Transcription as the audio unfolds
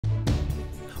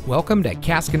Welcome to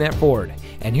Caskinette Ford,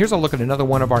 and here's a look at another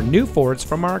one of our new Fords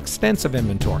from our extensive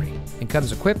inventory. It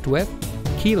comes equipped with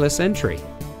keyless entry,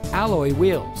 alloy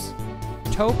wheels,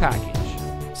 tow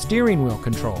package, steering wheel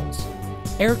controls,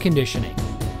 air conditioning,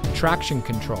 traction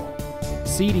control,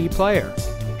 CD player,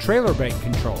 trailer brake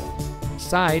control,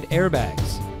 side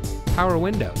airbags, power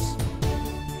windows.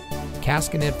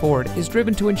 Caskinette Ford is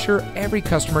driven to ensure every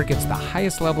customer gets the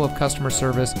highest level of customer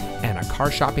service and a car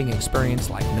shopping experience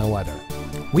like no other.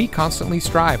 We constantly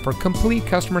strive for complete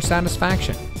customer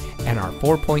satisfaction, and our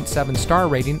 4.7 star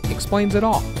rating explains it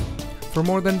all. For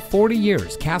more than 40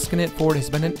 years, Caskinette Ford has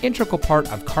been an integral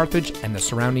part of Carthage and the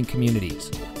surrounding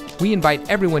communities. We invite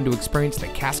everyone to experience the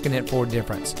Caskinette Ford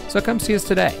difference, so come see us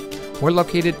today. We're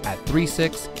located at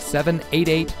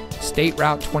 36788 State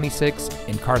Route 26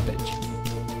 in Carthage.